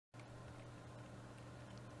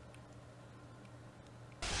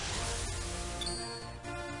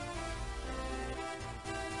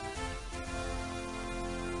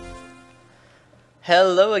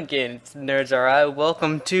Hello again, it's NerdsRI.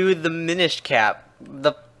 Welcome to the Minish Cap,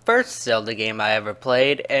 the first Zelda game I ever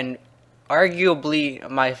played, and arguably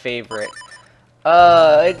my favorite.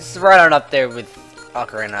 It's right on up there with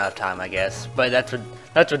Ocarina of Time, I guess. But that's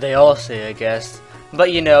what they all say, I guess.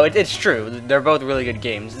 But you know, it's true. They're both really good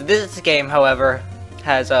games. This game, however,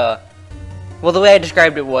 has well, the way I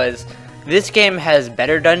described it was, this game has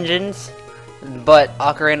better dungeons, but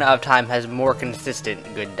Ocarina of Time has more consistent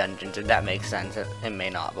good dungeons, if that makes sense. It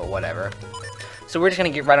may not, but whatever. So we're just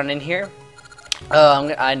going to get right on in here.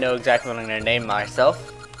 I know exactly what I'm going to name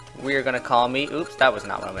myself. We're going to call me... Oops, that was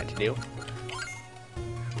not what I meant to do.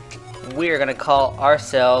 We're going to call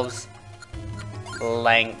ourselves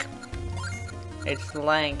Lank. It's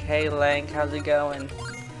Lank. Hey Lank, how's it going?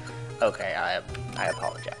 Okay, I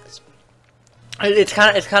apologize. It's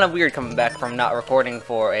kind of weird coming back from not recording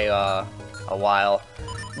for a while,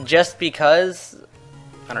 just because,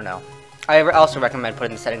 I don't know. I also recommend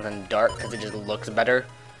putting the settings on dark because it just looks better.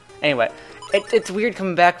 Anyway, it's weird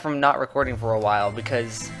coming back from not recording for a while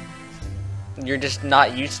because you're just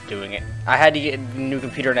not used to doing it. I had to get a new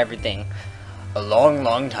computer and everything a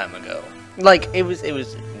long time ago. Like, it was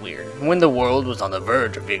weird. When the world was on the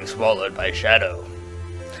verge of being swallowed by shadow.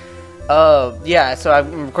 Yeah, so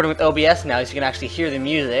I'm recording with OBS now, so you can actually hear the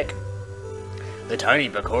music. The tiny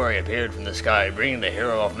Bakori appeared from the sky, bringing the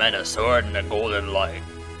hero of men a sword and a golden light.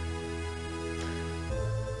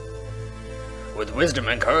 With wisdom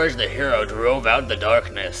and courage, the hero drove out the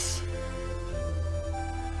darkness.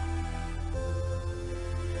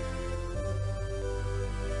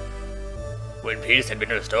 When peace had been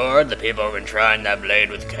restored, the people enshrined that blade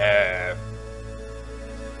with care.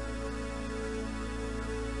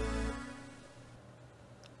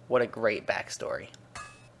 What a great backstory.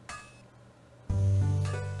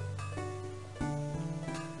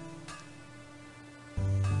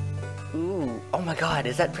 Ooh, oh my god,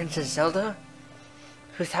 is that Princess Zelda?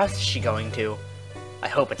 Whose house is she going to? I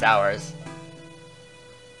hope it's ours.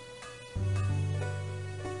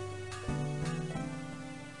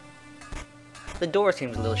 The door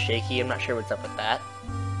seems a little shaky, I'm not sure what's up with that.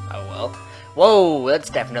 Oh well. Whoa, that's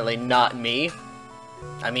definitely not me.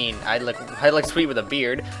 I mean, I look sweet with a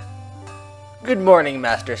beard. Good morning,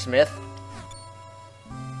 Master Smith.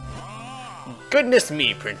 Goodness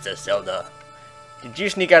me, Princess Zelda. Did you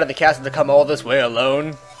sneak out of the castle to come all this way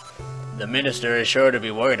alone? The minister is sure to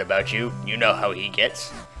be worried about you. You know how he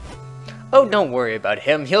gets. Oh, don't worry about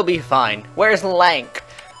him. He'll be fine. Where's Lank?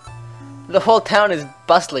 The whole town is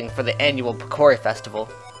bustling for the annual Bakori festival.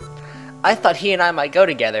 I thought he and I might go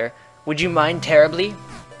together. Would you mind terribly?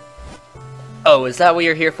 Oh, is that what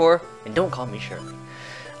you're here for? And don't call me Shirley.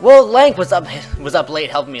 Well, Lank was up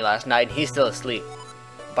late helping me last night, and he's still asleep.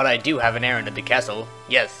 But I do have an errand at the castle.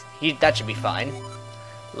 Yes, that should be fine.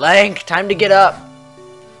 Lank, time to get up!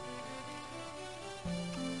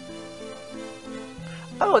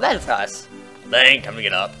 Oh, that's us. Lank, time to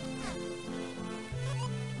get up.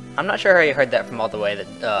 I'm not sure how you heard that from all the way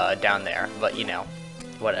down there, but you know,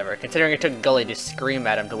 whatever. Considering it took Gully to scream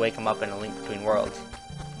at him to wake him up in A Link Between Worlds.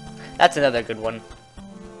 That's another good one.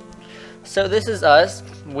 So this is us.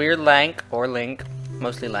 We're Lank, or Link,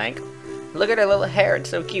 mostly Lank. Look at her little hair, it's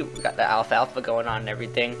so cute. We got the alfalfa going on and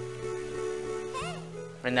everything.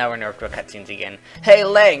 And now we're over to our cutscenes again. Hey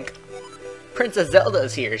Lank! Princess Zelda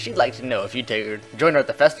is here. She'd like to know if you'd join her at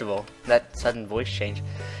the festival. That sudden voice change.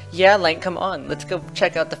 Yeah, Lank, come on. Let's go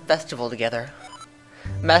check out the festival together.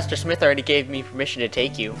 Master Smith already gave me permission to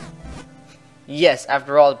take you. Yes,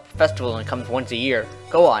 after all, the festival only comes once a year.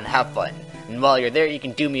 Go on, have fun. And while you're there, you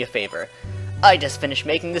can do me a favor. I just finished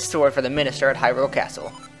making this sword for the minister at Hyrule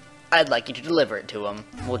Castle. I'd like you to deliver it to him.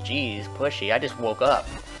 Well, geez, pushy. I just woke up.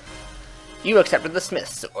 You accepted the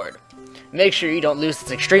smith's sword. Make sure you don't lose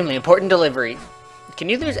this extremely important delivery. Can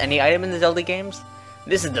you lose any item in the Zelda games?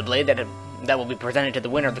 This is the blade that will be presented to the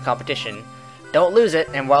winner of the competition. Don't lose it,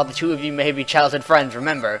 and while the two of you may be childhood friends,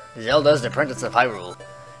 remember, Zelda's the Princess of Hyrule.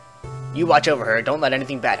 You watch over her, don't let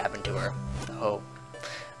anything bad happen to her. Oh.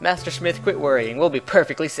 Master Smith, quit worrying, we'll be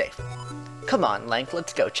perfectly safe. Come on, Lank,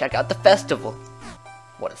 let's go check out the festival.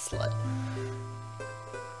 What a slut.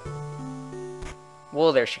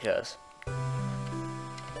 Well, there she goes.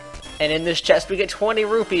 And in this chest we get 20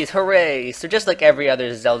 rupees, hooray! So just like every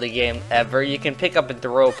other Zelda game ever, you can pick up and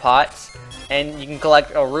throw pots, and you can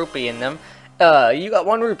collect a rupee in them. You got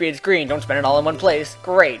 1 rupee, it's green, don't spend it all in one place.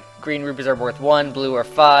 Great! Green rupees are worth 1, blue are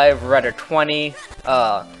 5, red are 20,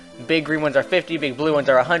 big green ones are 50, big blue ones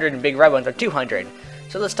are 100, and big red ones are 200.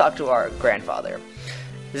 So let's talk to our grandfather.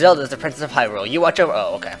 Zelda's the Princess of Hyrule, you watch over-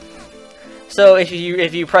 oh, okay. So if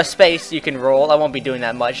you press space, you can roll. I won't be doing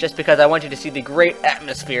that much, just because I want you to see the great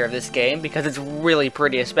atmosphere of this game, because it's really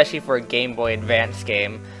pretty, especially for a Game Boy Advance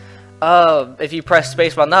game. If you press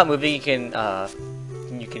space while not moving, you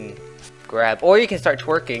can grab, or you can start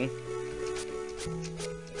twerking.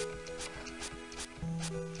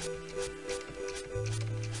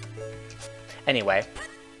 Anyway.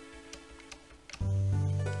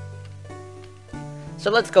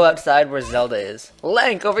 So let's go outside where Zelda is.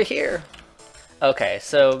 Link, over here! Okay,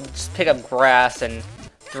 so just pick up grass and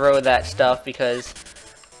throw that stuff because,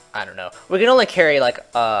 I don't know. We can only carry like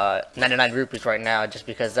 99 rupees right now just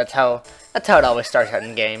because that's how it always starts out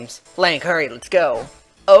in games. Link, hurry, let's go!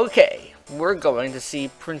 Okay, we're going to see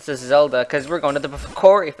Princess Zelda because we're going to the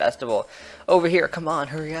Pokori Festival. Over here, come on,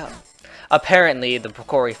 hurry up. Apparently, the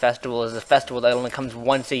Pokori Festival is a festival that only comes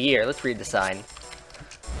once a year. Let's read the sign.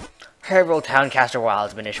 Hyrule Town, Castle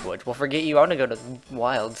Wilds, Minish Woods. We'll forget you, I want to go to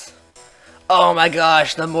Wilds. Oh my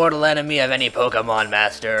gosh, the mortal enemy of any Pokemon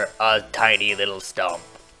master, a tiny little stump.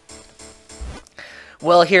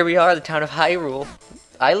 Well, here we are, the town of Hyrule.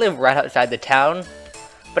 I live right outside the town,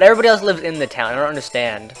 but everybody else lives in the town. I don't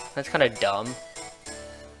understand. That's kind of dumb.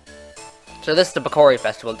 So this is the Pokori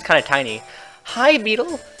Festival. It's kind of tiny. Hi,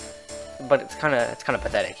 Beetle. But it's kind of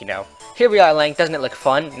pathetic, you know. Here we are, Link. Doesn't it look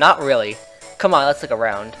fun? Not really. Come on, let's look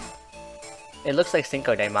around. It looks like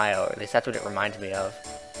Cinco de Mayo, or at least that's what it reminds me of.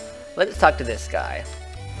 Let's talk to this guy.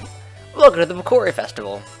 Welcome to the Pokori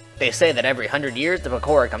Festival. They say that every 100 years the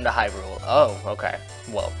Pokori come to Hyrule. Oh, okay.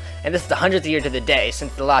 Well, and this is the 100th year to the day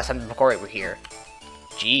since the last time the Pokori were here.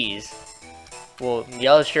 Jeez. Well,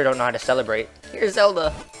 y'all sure don't know how to celebrate. Here's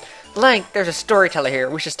Zelda. Link, there's a storyteller here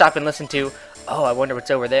we should stop and listen to. Oh, I wonder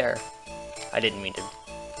what's over there. I didn't mean to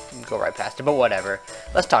go right past it, but whatever.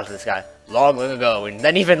 Let's talk to this guy. Long ago, and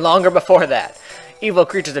then even longer before that, evil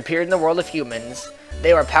creatures appeared in the world of humans.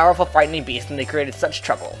 They were powerful, frightening beasts, and they created such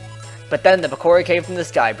trouble. But then the Pokori came from the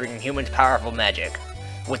sky, bringing humans powerful magic.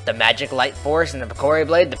 With the magic light force and the Pokori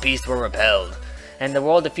blade, the beasts were repelled. And the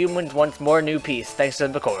world of humans once more knew peace, thanks to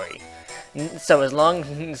the Pokori. So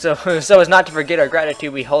as not to forget our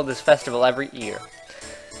gratitude, we hold this festival every year.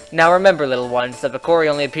 Now remember, little ones, the Pokori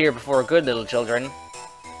only appear before good little children.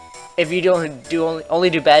 If you only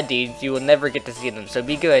do bad deeds, you will never get to see them, so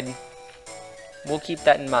be good. We'll keep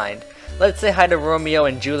that in mind. Let's say hi to Romeo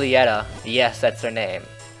and Julieta. Yes, that's their name.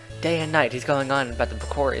 Day and night he's going on about the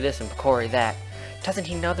Pokori this and Pokori that. Doesn't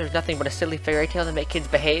he know there's nothing but a silly fairy tale to make kids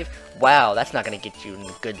behave? Wow, that's not gonna get you in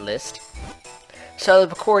the good list. So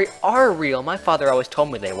the Pokori are real. My father always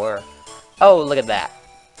told me they were. Oh, look at that.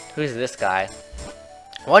 Who's this guy?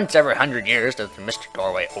 Once every 100 years does the mystic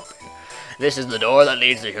doorway open. This is the door that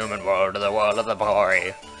leads the human world to the world of the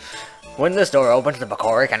Pokori. When this door opens, the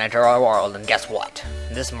Pokori can enter our world, and guess what?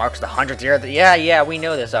 This marks the 100th year of the— Yeah, we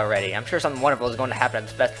know this already. I'm sure something wonderful is going to happen at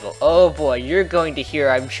this festival. Oh boy, you're going to hear,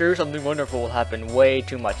 I'm sure something wonderful will happen way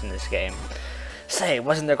too much in this game. Say,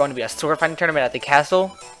 wasn't there going to be a sword fighting tournament at the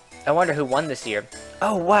castle? I wonder who won this year.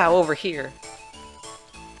 Oh wow, over here.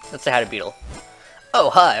 Let's say hi to Beetle. Oh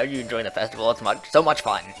hi, are you enjoying the festival? It's so much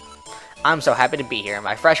fun. I'm so happy to be here.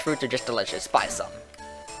 My fresh fruits are just delicious. Buy some.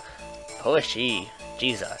 Pushy.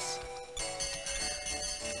 Jesus.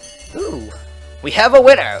 Ooh. We have a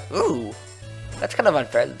winner. Ooh. That's kind of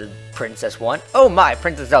unfair that the princess won. Oh my,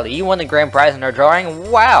 Princess Zelda, you won the grand prize in our drawing?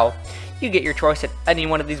 Wow. You get your choice at any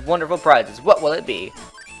one of these wonderful prizes. What will it be?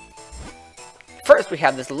 First we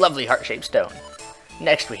have this lovely heart-shaped stone.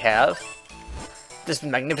 Next we have this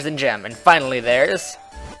magnificent gem. And finally there's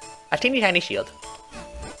a teeny tiny shield.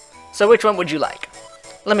 So which one would you like?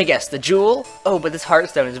 Let me guess, the jewel? Oh, but this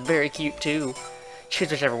heartstone is very cute too. Choose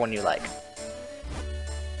whichever one you like.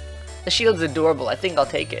 The shield's adorable. I think I'll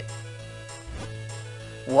take it.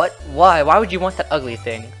 What? Why? Why would you want that ugly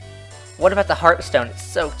thing? What about the heartstone? It's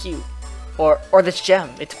so cute. Or this gem.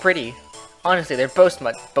 It's pretty. Honestly, they're both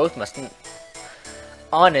much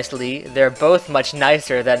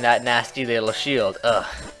nicer than that nasty little shield. Ugh.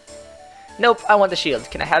 Nope, I want the shield.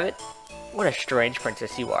 Can I have it? What a strange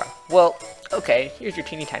princess you are. Well, okay, here's your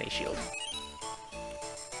teeny tiny shield.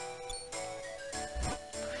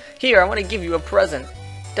 Here, I want to give you a present.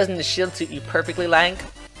 Doesn't the shield suit you perfectly, Lank?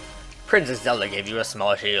 Princess Zelda gave you a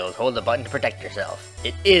small shield. Hold the button to protect yourself.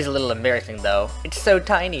 It is a little embarrassing, though. It's so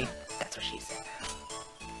tiny. That's what she said.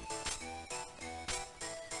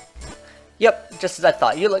 Yep, just as I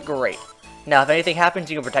thought. You look great. Now, if anything happens,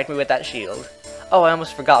 you can protect me with that shield. Oh, I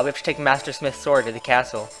almost forgot. We have to take Master Smith's sword to the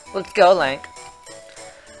castle. Let's go, Lank.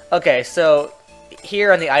 Okay, so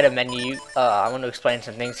here on the item menu, I want to explain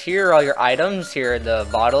some things. Here are all your items. Here are the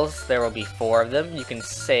bottles. There will be 4 of them. You can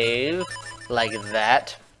save like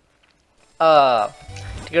that. To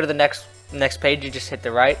go to the next Next page, you just hit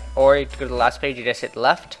the right, or you go to the last page, you just hit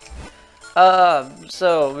left.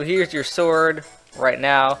 So here's your sword right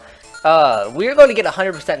now. We're going to get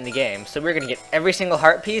 100% in the game, so we're going to get every single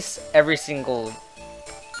heart piece, every single...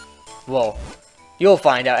 Well, you'll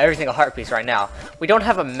find out every single heart piece right now. We don't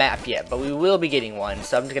have a map yet, but we will be getting one,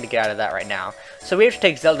 so I'm just going to get out of that right now. So we have to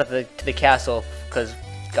take Zelda to the castle, because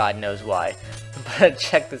God knows why. But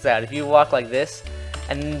check this out. If you walk like this,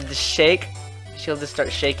 and then just shake, she'll just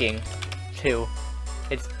start shaking, too.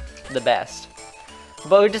 It's the best.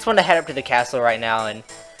 But we just want to head up to the castle right now, and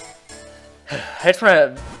I just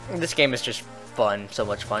want to... This game is just fun, so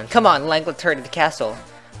much fun. Come on, Link, let's hurry to the castle.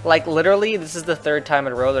 Like, literally, this is the 3rd time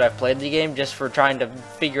in a row that I've played the game just for trying to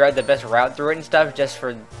figure out the best route through it and stuff, just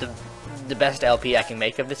for the best LP I can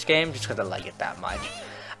make of this game, just because I like it that much.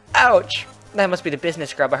 Ouch! That must be the business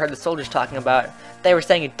scrub I heard the soldiers talking about. They were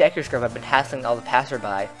saying a Decker scrub had been hassling all the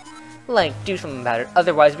passerby. Link, do something about it,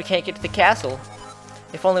 otherwise we can't get to the castle.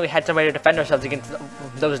 If only we had some way to defend ourselves against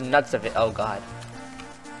those nuts of it. Oh god.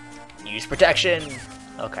 Use protection!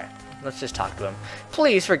 Okay, let's just talk to him.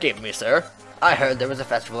 Please forgive me, sir. I heard there was a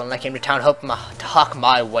festival and I came to town hoping to hawk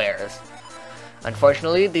my wares.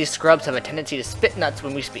 Unfortunately, these scrubs have a tendency to spit nuts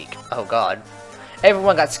when we speak. Oh god.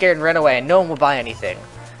 Everyone got scared and ran away and no one will buy anything.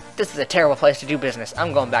 This is a terrible place to do business.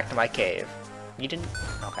 I'm going back to my cave. You didn't?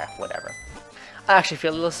 Okay, whatever. I actually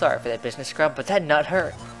feel a little sorry for that business scrub, but that nut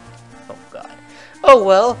hurt. Oh god. Oh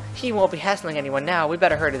well, he won't be hassling anyone now. We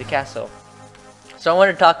better hurry to the castle. So I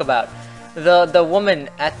want to talk about the woman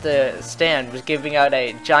at the stand was giving out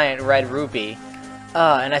a giant red rupee,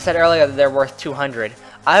 and I said earlier that they're worth 200.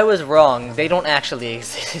 I was wrong. They don't actually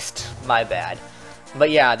exist. My bad.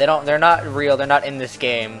 But yeah, they're not real. They're not in this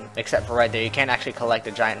game, except for right there. You can't actually collect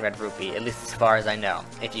a giant red rupee, at least as far as I know.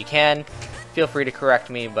 If you can, feel free to correct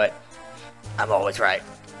me, but I'm always right.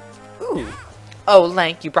 Ooh. Oh,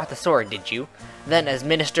 Link, you brought the sword, did you? Then, as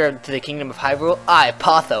minister to the kingdom of Hyrule, I,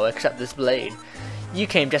 Potho, accept this blade. You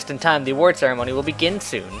came just in time. The award ceremony will begin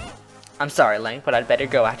soon. I'm sorry, Link, but I'd better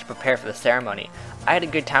go. I have to prepare for the ceremony. I had a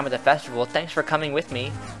good time at the festival. Thanks for coming with me.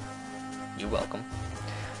 You're welcome.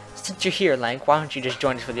 Since you're here, Link, why don't you just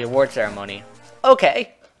join us for the award ceremony?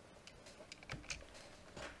 Okay.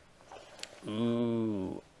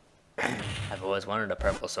 Ooh. I've always wanted a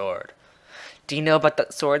purple sword. Do you know about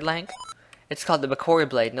that sword, Link? It's called the Bakori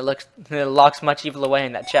Blade, and it locks much evil away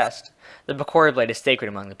in that chest. The Bakori Blade is sacred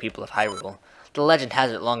among the people of Hyrule. The legend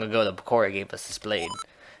has it long ago the Bakori gave us this blade.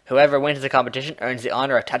 Whoever wins the competition earns the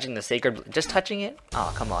honor of touching the sacred blade. Just touching it?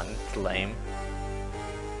 Oh, come on, it's lame.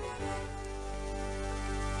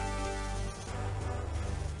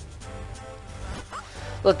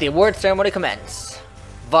 Let the award ceremony commence.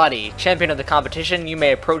 Vadi, champion of the competition, you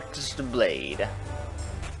may approach the blade.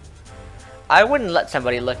 I wouldn't let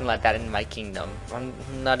somebody looking like that in my kingdom. I'm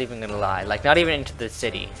not even gonna lie. Like, not even into the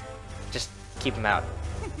city. Just keep him out.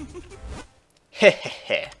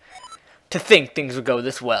 Hehehe. To think things would go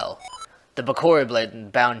this well. The Bakori Blade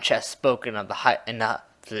and bound chest spoken of in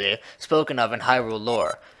Hyrule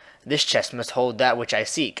lore. This chest must hold that which I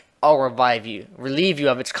seek. I'll relieve you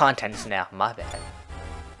of its contents now. My bad.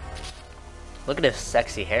 Look at his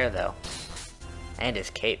sexy hair, though. And his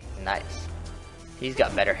cape. Nice. He's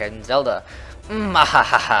got better hair than Zelda.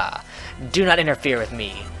 Mwahaha. Do not interfere with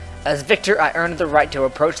me. As victor, I earned the right to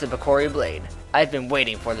approach the Bakori Blade. I've been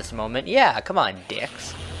waiting for this moment. Yeah, come on,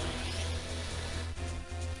 dicks.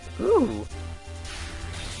 Ooh.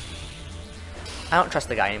 I don't trust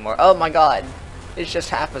the guy anymore. Oh my god. It's just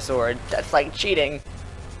half a sword. That's like cheating.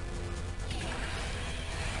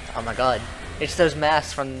 Oh my god. It's those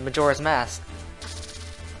masks from Majora's Mask.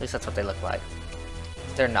 At least that's what they look like.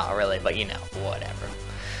 They're not really, but you know, whatever.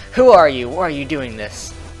 Who are you? Why are you doing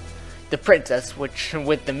this? The princess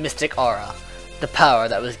with the mystic aura. The power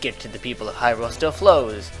that was gifted to the people of Hyrule still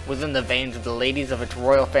flows within the veins of the ladies of its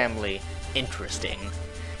royal family. Interesting.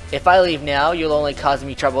 If I leave now, you'll only cause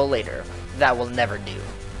me trouble later. That will never do.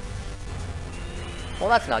 Well,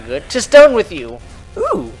 that's not good. To stone with you!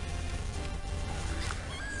 Ooh!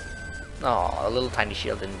 Aw, a little tiny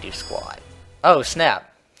shield didn't do squat. Oh,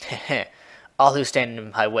 snap. Heh. All who stand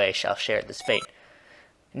in my way shall share this fate.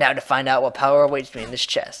 Now to find out what power awaits me in this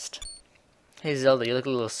chest. Hey Zelda, you look a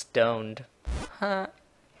little stoned. Huh?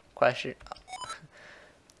 Question.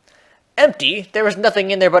 Empty? There was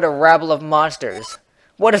nothing in there but a rabble of monsters.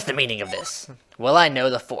 What is the meaning of this? Well, I know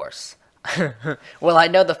the Force. Well, I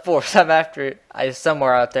know the Force. I'm after it. I'm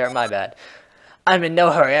somewhere out there. My bad. I'm in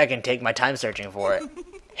no hurry. I can take my time searching for it.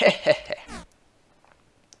 Hehehe.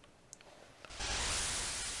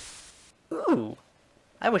 Ooh.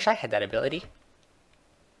 I wish I had that ability.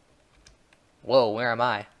 Whoa, where am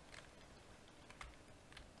I?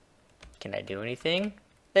 Can I do anything?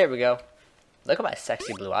 There we go. Look at my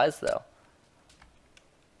sexy blue eyes, though.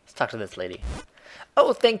 Let's talk to this lady.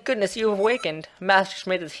 Oh, thank goodness you have awakened. Master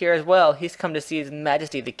Smith is here as well. He's come to see His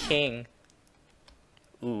Majesty the King.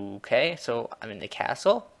 Ooh, okay, so I'm in the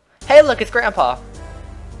castle. Hey, look, it's Grandpa.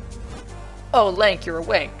 Oh, Lank, you're a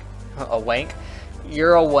wank. A wank?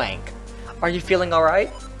 You're a wank. Are you feeling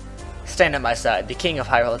alright? Stand at my side. The King of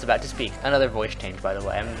Hyrule is about to speak. Another voice change, by the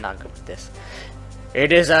way. I'm not good with this.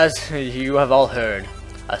 It is as you have all heard.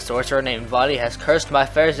 A sorcerer named Vali has cursed my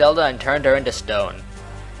fair Zelda and turned her into stone.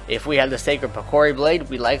 If we had the sacred Pokori blade,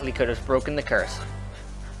 we likely could have broken the curse.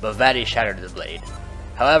 But Vali shattered the blade.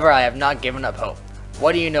 However, I have not given up hope.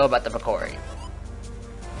 What do you know about the Pokori?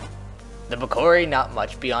 The Pokori, not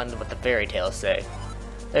much beyond what the fairy tales say.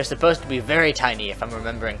 They're supposed to be very tiny, if I'm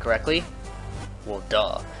remembering correctly. Well,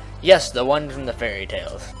 duh. Yes, the ones from the fairy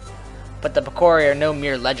tales. But the Pokori are no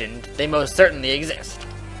mere legend. They most certainly exist.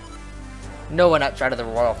 No one outside of the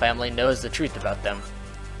royal family knows the truth about them.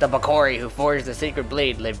 The Pokori who forged the sacred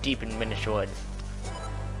blade live deep in Minish Woods.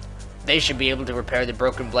 They should be able to repair the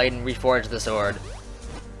broken blade and reforge the sword.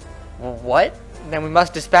 What? Then we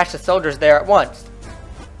must dispatch the soldiers there at once.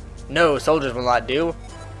 No, soldiers will not do.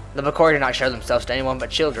 The Pokori do not show themselves to anyone but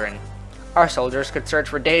children. Our soldiers could search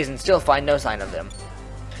for days and still find no sign of them.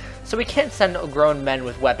 So we can't send grown men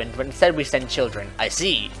with weapons, but instead we send children. I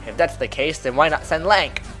see. If that's the case, then why not send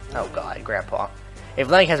Lank? Oh god, Grandpa. If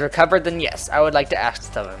Lank has recovered, then yes, I would like to ask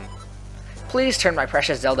this of him. Please turn my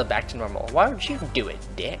precious Zelda back to normal. Why would you do it,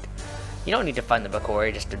 Dick? You don't need to find the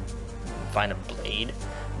Pokori just to find a blade.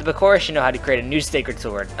 The Pokori should know how to create a new sacred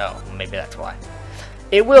sword. Oh, maybe that's why.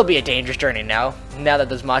 It will be a dangerous journey now that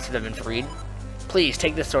those monsters have been freed. Please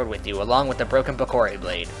take this sword with you, along with the broken Pokori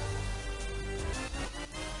blade.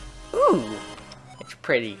 Ooh, it's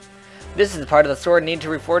pretty. This is the part of the sword needed to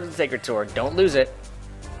reforge the sacred sword. Don't lose it.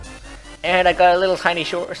 And I got a little tiny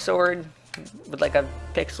short sword with like a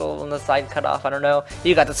pixel on the side cut off. I don't know.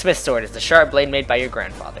 You got the smith sword. It's the sharp blade made by your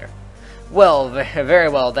grandfather. Well, very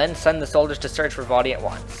well then. Send the soldiers to search for Vali at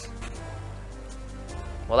once.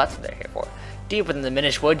 Well, that's what they're here for. Deep within the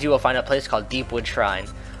Minish Woods, you will find a place called Deepwood Shrine.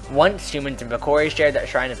 Once, humans and Pokori shared that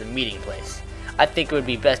shrine as a meeting place. I think it would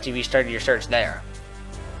be best if you started your search there.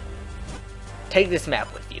 Take this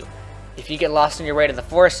map with you. If you get lost on your way to the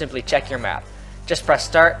forest, simply check your map. Just press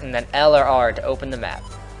start and then L or R to open the map.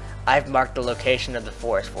 I've marked the location of the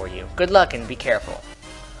forest for you. Good luck and be careful.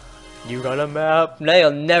 You got a map? Now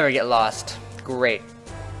you'll never get lost. Great.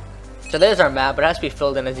 So there's our map, but it has to be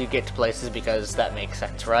filled in as you get to places because that makes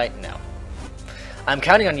sense, right? No. I'm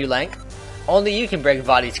counting on you, Lank. Only you can break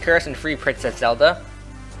Vali's curse and free Princess Zelda.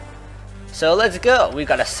 So let's go. We've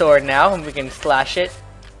got a sword now and we can slash it.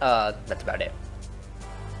 That's about it.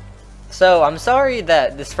 So I'm sorry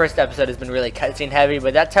that this first episode has been really cutscene heavy,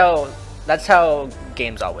 but that's how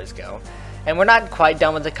games always go. And we're not quite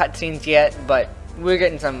done with the cutscenes yet, but we're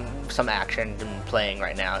getting some action and playing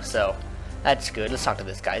right now, so that's good. Let's talk to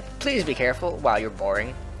this guy. Please be careful. Wow, you're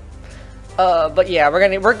boring. But yeah,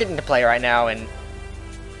 we're getting to play right now, and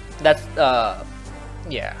that's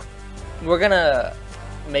yeah, we're gonna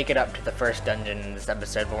make it up to the first dungeon in this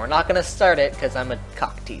episode, but we're not gonna start it because I'm a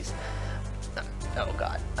cock tease. Oh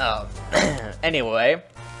god. Anyway,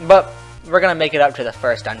 but we're gonna make it up to the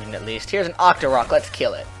first dungeon at least. Here's an Octorok. Let's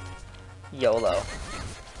kill it. YOLO.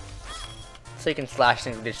 So you can slash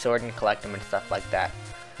things with your sword and collect them and stuff like that.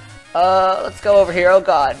 Let's go over here. Oh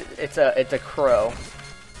god, it's a crow.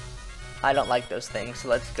 I don't like those things, so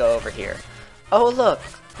let's go over here. Oh look,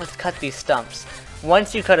 let's cut these stumps.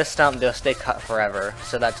 Once you cut a stump, they'll stay cut forever,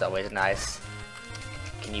 so that's always nice.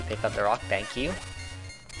 Can you pick up the rock? Thank you.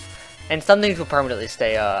 And some things will permanently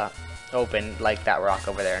stay open, like that rock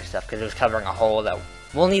over there and stuff, because it was covering a hole that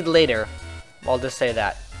we'll need later. I'll just say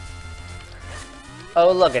that.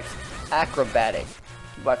 Oh look, it's acrobatic.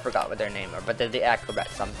 I forgot what their name are, but they're the acrobat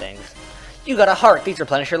some things. You got a heart. These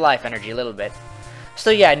replenish your life energy a little bit. So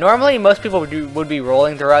yeah, normally most people would be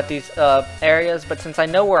rolling throughout these areas, but since I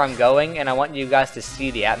know where I'm going and I want you guys to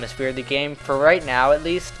see the atmosphere of the game, for right now at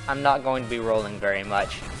least, I'm not going to be rolling very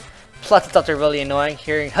much. Plus it's also really annoying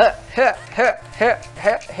hearing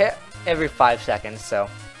every 5 seconds, so,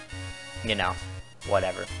 you know,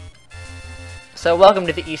 whatever. So welcome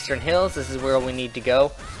to the Eastern Hills. This is where we need to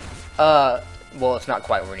go. Well, it's not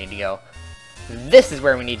quite where we need to go. This is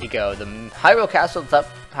where we need to go. The Hyrule Castle,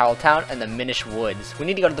 Hyrule Town, and the Minish Woods. We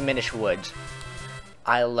need to go to the Minish Woods.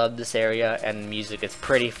 I love this area, and the music is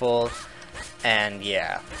pretty full. And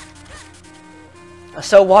yeah.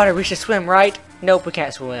 So water, we should swim, right? Nope, we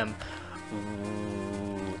can't swim.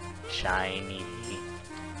 Ooh, shiny.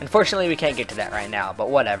 Unfortunately, we can't get to that right now, but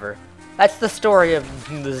whatever. That's the story of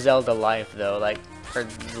the Zelda life, though. Like, or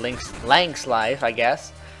Link's life, I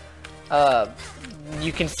guess.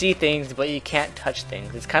 You can see things, but you can't touch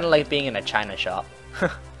things. It's kind of like being in a china shop.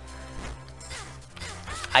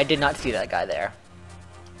 I did not see that guy there.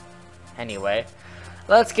 Anyway,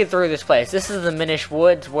 let's get through this place. This is the Minish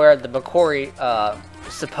Woods where the Bakori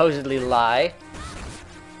supposedly lie.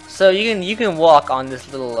 So you can walk on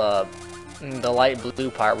this little the light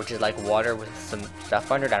blue part, which is like water with some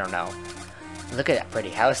stuff under it. I don't know. Look at that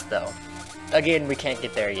pretty house, though. Again, we can't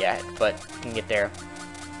get there yet, but we can get there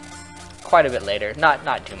quite a bit later.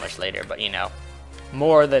 Not too much later, but you know,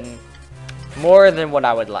 more than what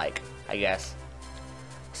I would like, I guess.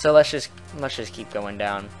 So let's just keep going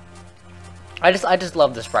down. I just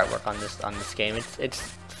love the sprite work on this game. It's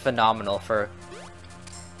phenomenal for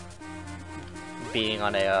being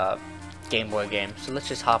on a Game Boy game. So let's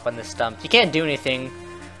just hop on this stump. You can't do anything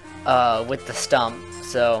with the stump,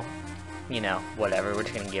 so you know, whatever. We're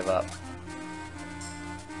just gonna give up.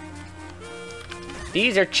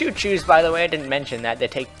 These are choo-choos, by the way. I didn't mention that. They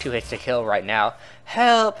take 2 hits to kill right now.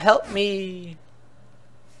 Help! Help me!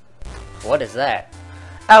 What is that?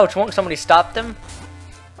 Ouch! Won't somebody stop them?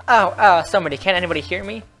 Ow! Ow! Somebody! Can't anybody hear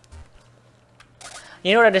me?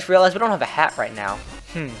 You know what I just realized? We don't have a hat right now.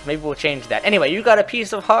 Maybe we'll change that. Anyway, you got a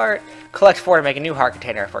piece of heart. Collect 4 to make a new heart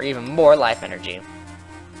container for even more life energy.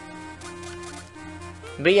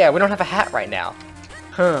 But yeah, we don't have a hat right now.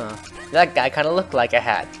 That guy kind of looked like a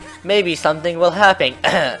hat. Maybe something will happen.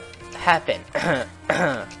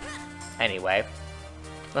 Anyway,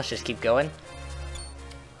 let's just keep going.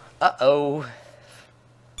 Uh-oh.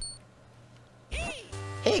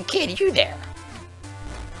 Hey kid, you there?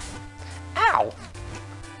 Ow!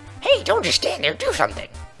 Hey, don't just stand there, do something!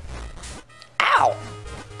 Ow!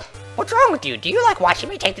 What's wrong with you? Do you like watching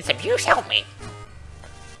me take this abuse? Help me!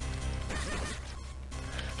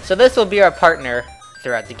 So this will be our partner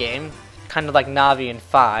throughout the game. Kind of like Navi and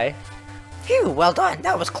Fi. Phew, well done.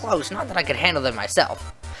 That was close. Not that I could handle them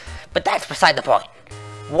myself. But that's beside the point.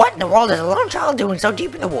 What in the world is a lone child doing so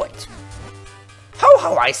deep in the woods? Ho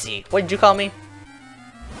ho, I see. What did you call me?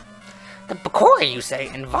 The Bakori, you say,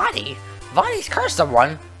 and Vadi. Vadi's cursed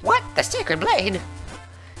someone. What? The Sacred Blade?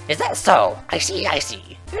 Is that so? I see, I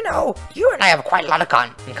see. You know, you and I have quite a lot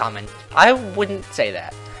in common. I wouldn't say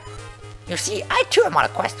that. You see, I too am on a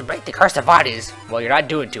quest to break the curse of Vadi's. Well, you're not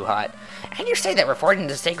doing too hot. And you say that reforging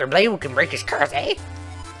the Sacred Blade can break his curse, eh?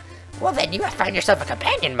 Well then, you have found yourself a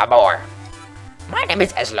companion, my boy. My name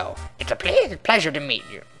is Eslo. It's a pleasure to meet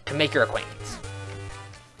you, to make your acquaintance.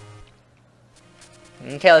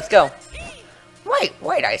 Okay, let's go.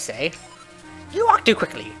 Wait, I say. You walk too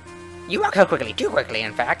quickly. You walk so quickly, too quickly,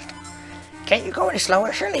 in fact. Can't you go any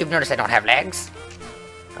slower? Surely you've noticed I don't have legs.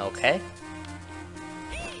 Okay.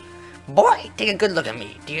 Boy, take a good look at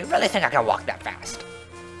me. Do you really think I can walk that fast?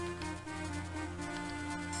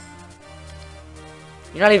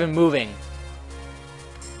 You're not even moving.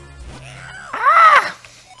 Ah!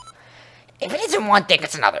 If it isn't one thing,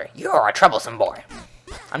 it's another. You're a troublesome boy.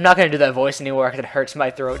 I'm not gonna do that voice anymore because it hurts my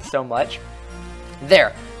throat so much.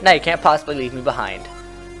 There. Now you can't possibly leave me behind.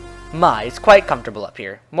 My, it's quite comfortable up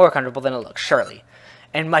here. More comfortable than it looks, surely.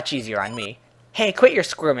 And much easier on me. Hey, quit your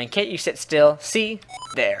squirming. Can't you sit still? See?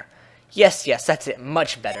 There. Yes, that's it.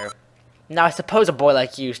 Much better. Now I suppose a boy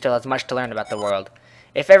like you still has much to learn about the world.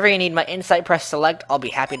 If ever you need my insight, press select. I'll be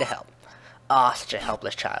happy to help. Ah, such a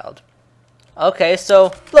helpless child. Okay,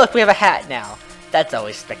 so, look, we have a hat now. That's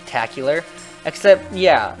always spectacular. Except,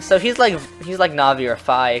 yeah, so he's like Navi or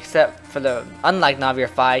Fi, except for unlike Navi or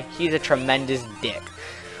Fi, he's a tremendous dick.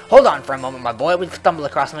 Hold on for a moment, my boy, we've stumbled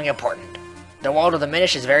across something important. The world of the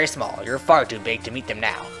Minish is very small. You're far too big to meet them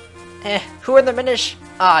now. Who are the Minish?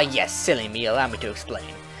 Ah, yes, silly me, allow me to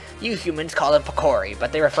explain. You humans call them Bakori,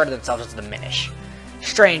 but they refer to themselves as the Minish.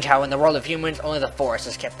 Strange how in the world of humans, only the forest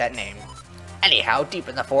has kept that name. Anyhow, deep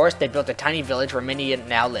in the forest, they built a tiny village where many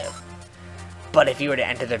now live. But if you were to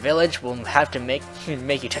enter the village, we'll have to make you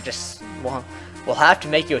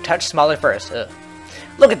a touch smaller first. Ugh.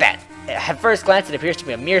 Look at that! At first glance, it appears to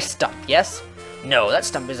be a mere stump, yes? No, that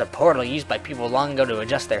stump is a portal used by people long ago to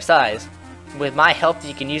adjust their size. With my help,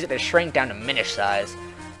 you can use it to shrink down to Minish size.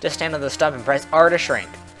 Just stand on the stump and press R to shrink.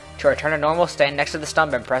 To return to normal, stand next to the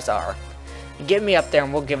stump and press R. Get me up there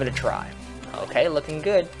and we'll give it a try. Okay, looking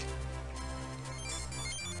good.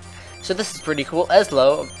 So this is pretty cool.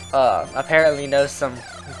 Eslo apparently knows some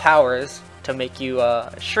powers to make you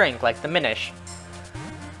shrink like the Minish.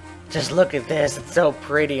 Just look at this, it's so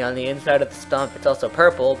pretty on the inside of the stump. It's also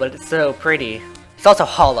purple, but it's so pretty. It's also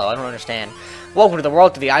hollow, I don't understand. Welcome to the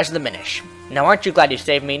world through the eyes of the Minish. Now aren't you glad you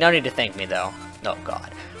saved me? No need to thank me though. Oh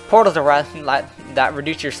god. Portals around that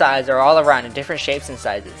reduce your size are all around in different shapes and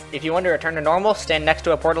sizes. If you want to return to normal, stand next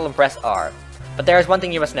to a portal and press R. But there is one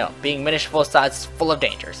thing you must know. Being Minish full size is full of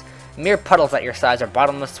dangers. Mere puddles at your size are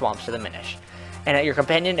bottomless swamps to the Minish. And at your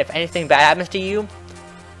companion, if anything bad happens to you,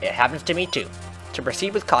 it happens to me too. So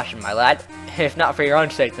proceed with caution, my lad. If not for your own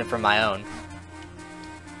sake, then for my own.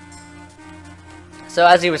 So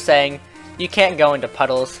as he was saying, you can't go into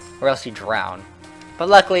puddles or else you drown. But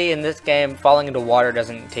luckily in this game, falling into water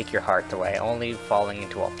doesn't take your heart away, only falling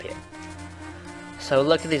into a pit. So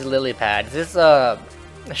look at these lily pads. This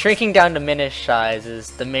shrinking down to Minish size is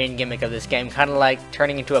the main gimmick of this game, kind of like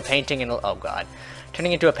turning into a painting in a, oh god.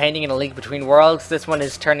 Turning into a painting in A Link Between Worlds. This one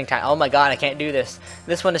is turning tiny. Oh my god, I can't do this.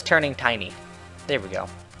 This one is turning tiny. There we go.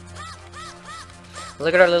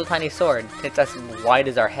 Look at our little tiny sword. It's as wide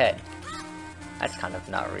as our head. That's kind of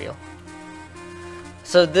not real.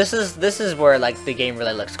 So this is where like the game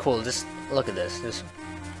really looks cool. Just look at this.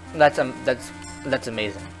 That's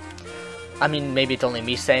amazing. I mean, maybe it's only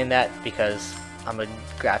me saying that because I'm a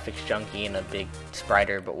graphics junkie and a big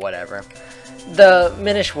spriter, but whatever. The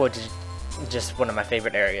Minish Woods is just one of my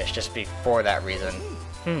favorite areas, just for that reason.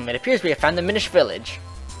 It appears we have found the Minish Village.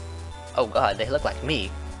 Oh god, they look like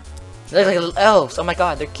me. They look like little elves. Oh my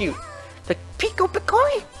god, they're cute. The Pico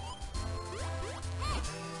Picoi!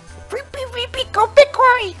 Pico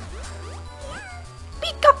Picoi!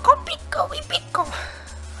 Pico!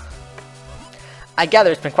 I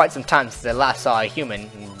gather it's been quite some time since I last saw a human.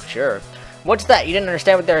 Sure. What's that? You didn't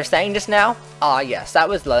understand what they were saying just now? Ah, yes, that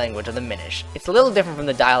was the language of the Minish. It's a little different from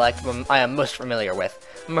the dialect I am most familiar with.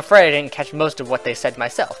 I'm afraid I didn't catch most of what they said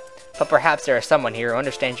myself. But perhaps there is someone here who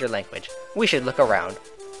understands your language. We should look around.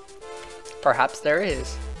 Perhaps there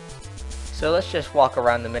is. So let's just walk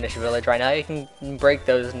around the Minish village right now. You can break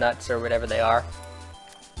those nuts or whatever they are.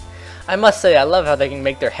 I must say, I love how they can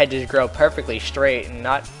make their hedges grow perfectly straight and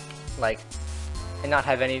not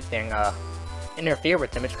have anything interfere with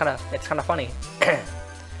them. It's kind of funny.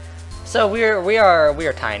 So we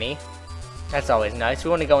are tiny. That's always nice. We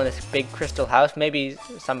want to go in this big crystal house. Maybe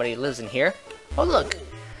somebody lives in here. Oh look.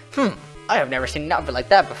 I have never seen an outfit like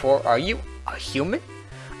that before. Are you a human?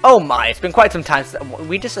 Oh my, it's been quite some time since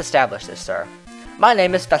we just established this, sir. My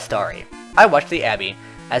name is Festari. I watch the Abbey,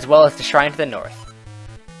 as well as the shrine to the north.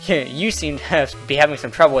 You seem to be having some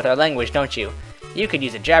trouble with our language, don't you? You could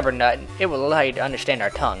use a jabber nut. It will allow you to understand our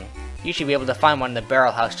tongue. You should be able to find one in the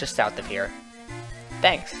barrel house just south of here.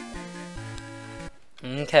 Thanks.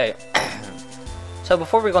 Okay. So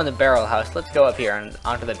before we go in the barrel house, let's go up here and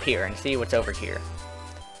onto the pier and see what's over here.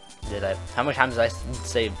 How many times did I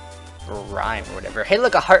say rhyme or whatever? Hey,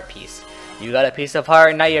 look, a heart piece. You got a piece of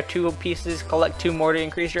heart, now you have 2 pieces. Collect 2 more to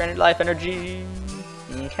increase your life energy.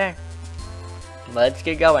 Okay. Let's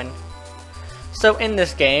get going. So in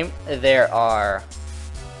this game, there are,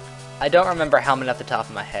 I don't remember how many off the top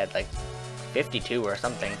of my head, like 52 or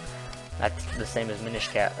something. That's the same as Minish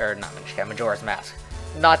Cap, or not Minish Cap, Majora's Mask.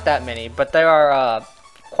 Not that many, but there are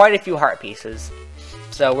quite a few heart pieces.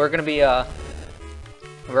 So we're gonna be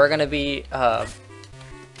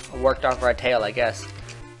worked off our tail, I guess.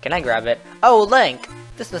 Can I grab it? Oh, Link!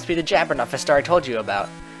 This must be the Jabbernut Star I told you about.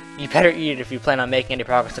 You better eat it if you plan on making any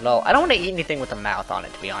progress at all. I don't want to eat anything with a mouth on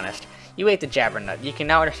it, to be honest. You ate the Jabbernut. You can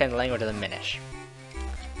now understand the language of the Minish.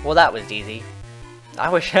 Well, that was easy. I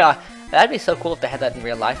wish, that'd be so cool if they had that in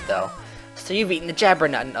real life, though. So you've eaten the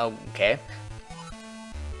Jabbernut, oh, okay.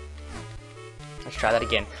 Let's try that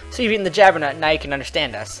again. So you've eaten the Jabbernut, now you can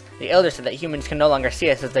understand us. The Elder said that humans can no longer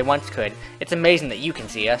see us as they once could. It's amazing that you can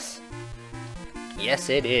see us. Yes,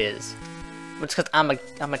 it is. It's because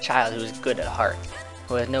I'm a child who is good at heart,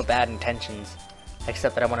 who has no bad intentions,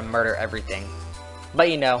 except that I want to murder everything. But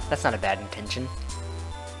you know, that's not a bad intention.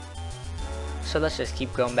 So let's just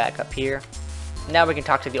keep going back up here. Now we can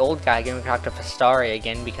talk to the old guy again, we can talk to Festari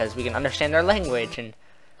again, because we can understand their language, and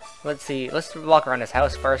let's see, let's walk around his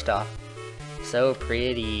house first off. So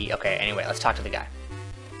pretty. Okay, anyway, let's talk to the guy.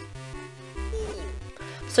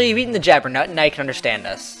 So you've eaten the Jabbernut, and now you can understand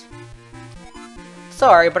us.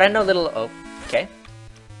 Sorry, but I know little... Oh, okay.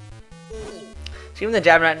 So even the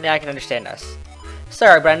Jabbernut, now I can understand us.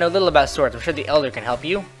 Sorry, but I know little about swords. I'm sure the Elder can help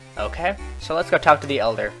you. Okay, so let's go talk to the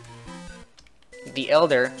Elder. The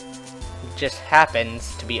Elder just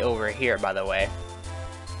happens to be over here, by the way.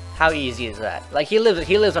 How easy is that? Like, he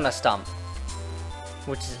lives on a stump.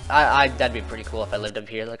 Which is, that'd be pretty cool if I lived up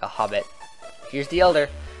here like a hobbit. Here's the Elder.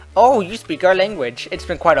 Oh, you speak our language. It's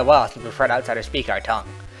been quite a while since we've heard outsiders speak our tongue.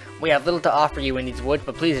 We have little to offer you in these woods,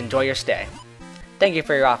 but please enjoy your stay. Thank you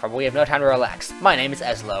for your offer, but we have no time to relax. My name is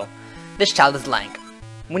Eslo. This child is Lank.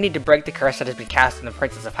 We need to break the curse that has been cast on the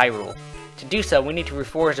Princess of Hyrule. To do so, we need to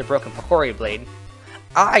reforge the broken Pokori blade.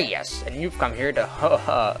 Ah, yes, and you've come here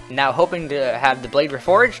to now hoping to have the blade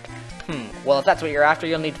reforged? Well, if that's what you're after,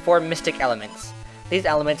 you'll need 4 mystic elements. These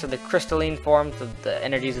elements are the crystalline forms of the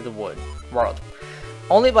energies of the world.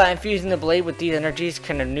 Only by infusing the blade with these energies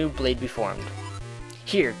can a new blade be formed.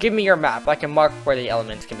 Here, give me your map. I can mark where the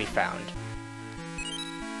elements can be found.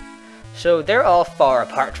 So they're all far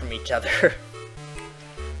apart from each other.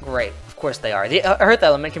 Great, of course they are. The earth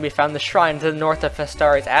element can be found in the shrine to the north of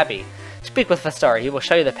Festari's Abbey. Speak with Festari, he will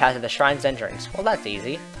show you the path to the shrine's entrance. Well, that's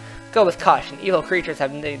easy. Go with caution. Evil creatures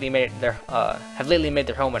have lately made their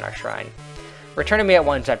home in our shrine. Return to me at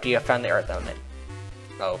once after you have found the earth element.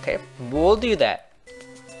 Okay, we'll do that.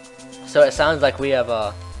 So it sounds like we have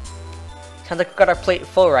sounds like we've got our plate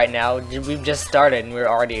full right now. We've just started and we're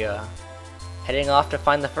already heading off to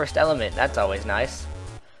find the first element. That's always nice.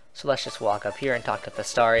 So let's just walk up here and talk to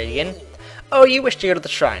Festari again. Oh, you wish to go to the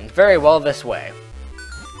shrine. Very well, this way.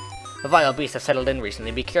 The vile beasts have settled in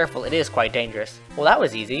recently. Be careful, it is quite dangerous. Well, that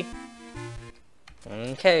was easy.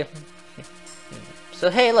 Okay. So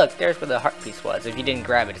hey, look, there's where the heart piece was. If you didn't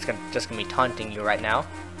grab it, it's just gonna be taunting you right now.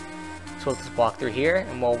 So we'll just walk through here,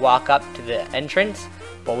 and we'll walk up to the entrance,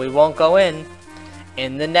 but we won't go in.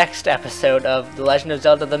 In the next episode of The Legend of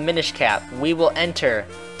Zelda: The Minish Cap, we will enter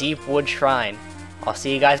Deep Wood Shrine. I'll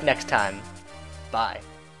see you guys next time. Bye.